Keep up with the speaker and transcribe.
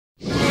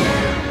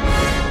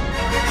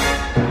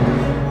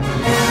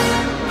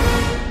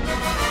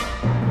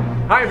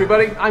Hi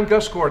everybody, I'm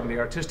Gus Gordon, the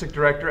Artistic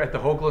Director at the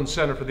Hoogland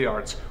Center for the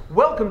Arts.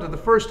 Welcome to the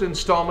first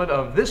installment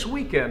of This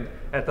Weekend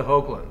at the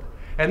Hoogland.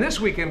 And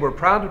this weekend we're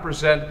proud to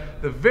present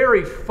the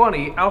very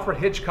funny Alfred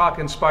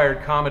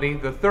Hitchcock-inspired comedy,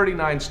 The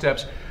 39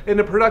 Steps,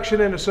 in a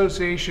production in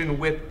association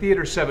with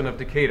Theater 7 of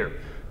Decatur.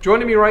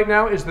 Joining me right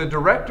now is the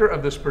director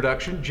of this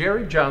production,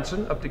 Jerry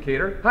Johnson of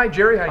Decatur. Hi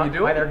Jerry, how you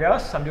doing? Hi there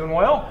Gus, I'm doing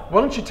well. Why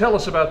don't you tell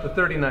us about The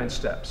 39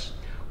 Steps?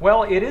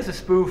 Well, it is a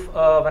spoof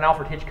of an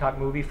Alfred Hitchcock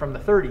movie from the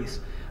 30s.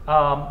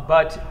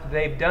 But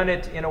they've done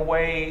it in a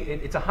way,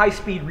 it's a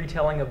high-speed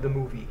retelling of the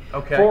movie.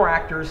 Okay. 4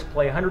 actors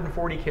play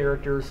 140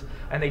 characters,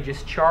 and they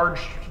just charge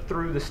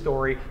through the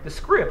story. The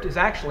script is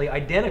actually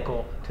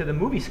identical to the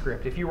movie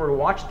script. If you were to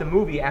watch the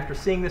movie after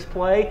seeing this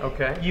play,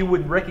 you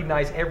would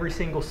recognize every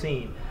single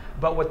scene.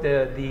 But what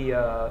the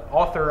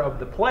author of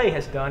the play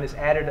has done is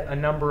added a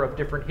number of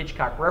different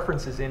Hitchcock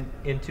references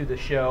into the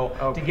show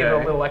to give it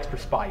a little extra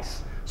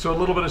spice. So a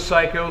little bit of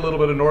Psycho, a little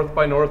bit of North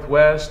by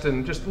Northwest,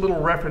 and just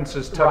little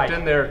references tucked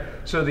in there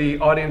so the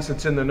audience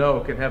that's in the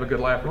know can have a good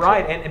laugh.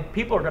 Right, and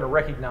people are going to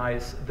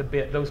recognize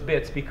those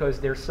bits because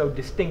they're so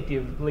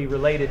distinctively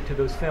related to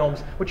those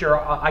films, which are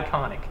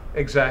iconic.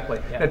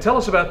 Exactly. Yeah. Now tell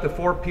us about the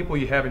 4 people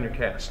you have in your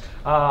cast.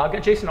 I've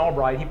got Jason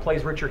Albright. He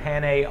plays Richard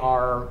Hannay,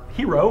 our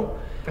hero,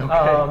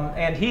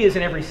 and he is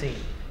in every scene.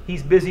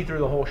 He's busy through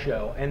the whole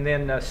show. And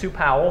then Sue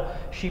Powell,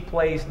 she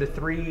plays the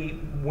 3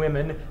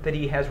 women that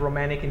he has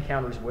romantic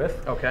encounters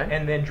with.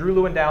 And then Drew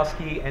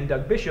Lewandowski and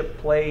Doug Bishop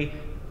play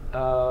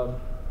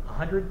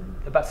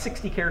about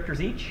 60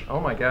 characters each. Oh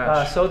my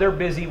gosh. So they're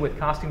busy with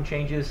costume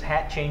changes,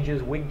 hat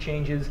changes, wig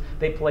changes.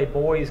 They play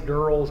boys,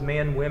 girls,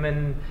 men,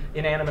 women,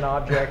 inanimate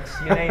objects,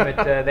 you name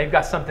it. They've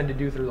got something to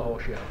do through the whole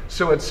show.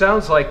 So it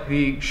sounds like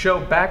the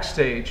show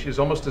backstage is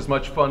almost as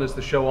much fun as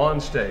the show on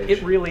stage.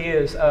 It really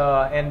is.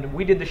 And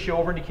we did the show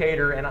over in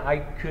Decatur, and I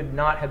could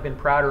not have been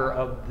prouder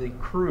of the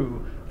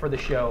crew for the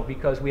show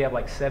because we have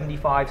like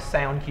 75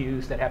 sound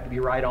cues that have to be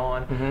right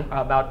on,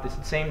 about the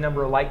same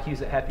number of light cues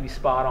that have to be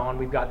spot on.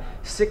 We've got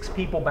 6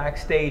 people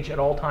backstage at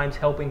all times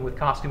helping with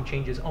costume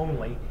changes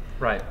only.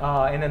 Right.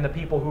 And then the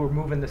people who are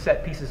moving the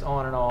set pieces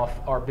on and off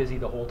are busy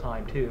the whole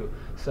time too.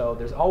 So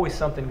there's always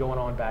something going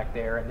on back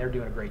there, and they're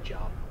doing a great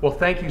job. Well,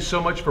 thank you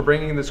so much for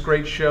bringing this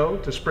great show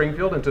to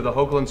Springfield and to the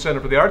Hoogland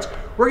Center for the Arts.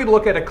 We're going to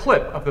look at a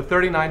clip of the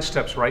 39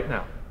 Steps right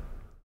now.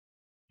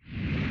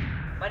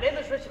 My name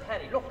is Richard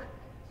Hannay. Look.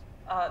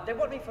 They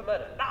want me for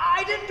murder. No,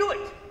 I didn't do it!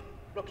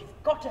 Look,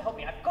 you've got to help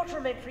me. I've got to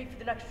remain free for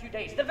the next few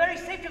days. The very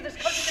safety of this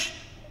country... Shh.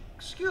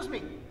 Excuse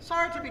me.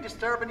 Sorry to be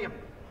disturbing you,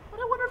 but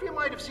I wonder if you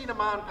might have seen a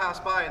man pass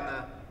by in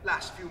the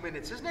last few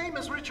minutes. His name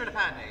is Richard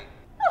Hannay.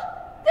 Oh,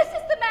 this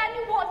is the man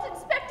you want,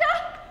 Inspector?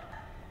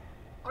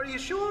 Are you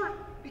sure?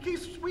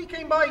 Because we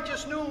came by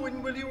just now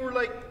and you were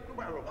like... He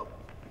pushed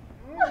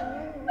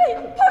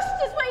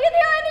his way in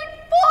here and he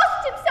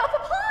forced himself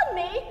upon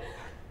me.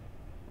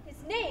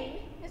 His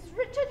name is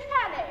Richard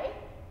Hannay.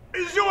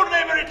 Is your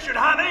name Richard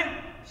Hannay?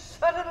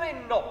 Certainly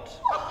not.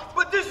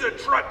 But this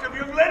attractive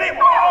young lady...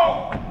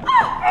 Oh!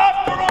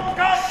 After him,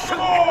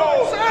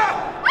 Constable! Sir!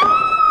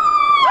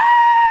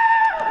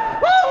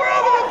 Oh, we're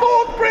over the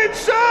fourth bridge,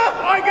 sir!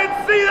 I can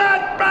see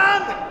that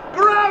man!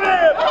 Grab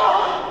him!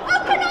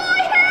 Oh, can I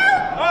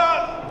help?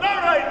 Not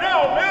right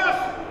now, miss!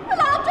 Well,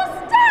 I'll just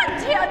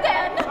stand here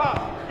then.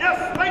 Yes,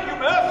 thank you,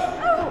 miss!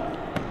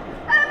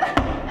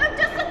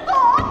 Just a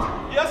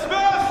thought. Yes,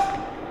 miss!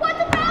 What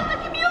about the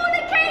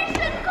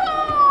communication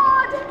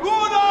cord?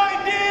 Good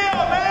idea,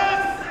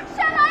 miss!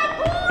 Shall I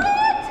pull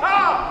it?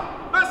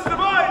 Best if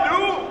I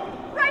do!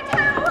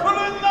 Right-o. Put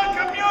in the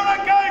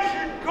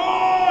communication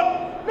cord!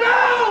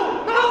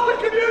 No! Not the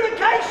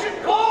communication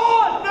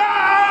cord!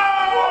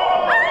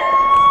 No!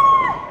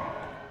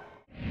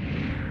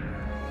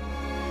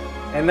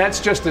 And that's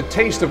just a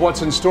taste of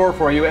what's in store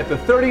for you at the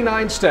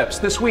 39 Steps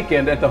this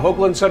weekend at the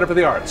Hoogland Center for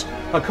the Arts,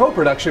 a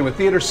co-production with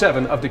Theater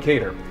 7 of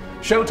Decatur.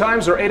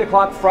 Showtimes are 8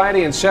 o'clock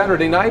Friday and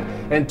Saturday night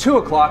and 2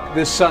 o'clock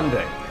this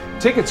Sunday.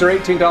 Tickets are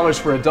 $18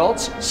 for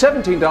adults,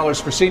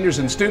 $17 for seniors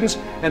and students,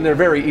 and they're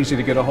very easy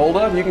to get a hold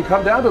of. You can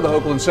come down to the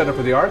Hoogland Center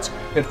for the Arts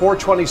at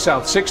 420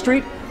 South 6th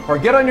Street, or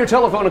get on your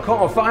telephone and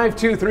call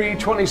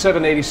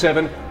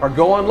 523-2787, or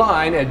go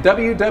online at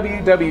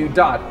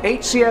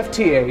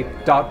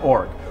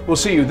www.hcfta.org. We'll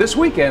see you this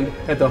weekend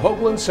at the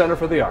Hoogland Center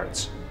for the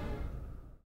Arts.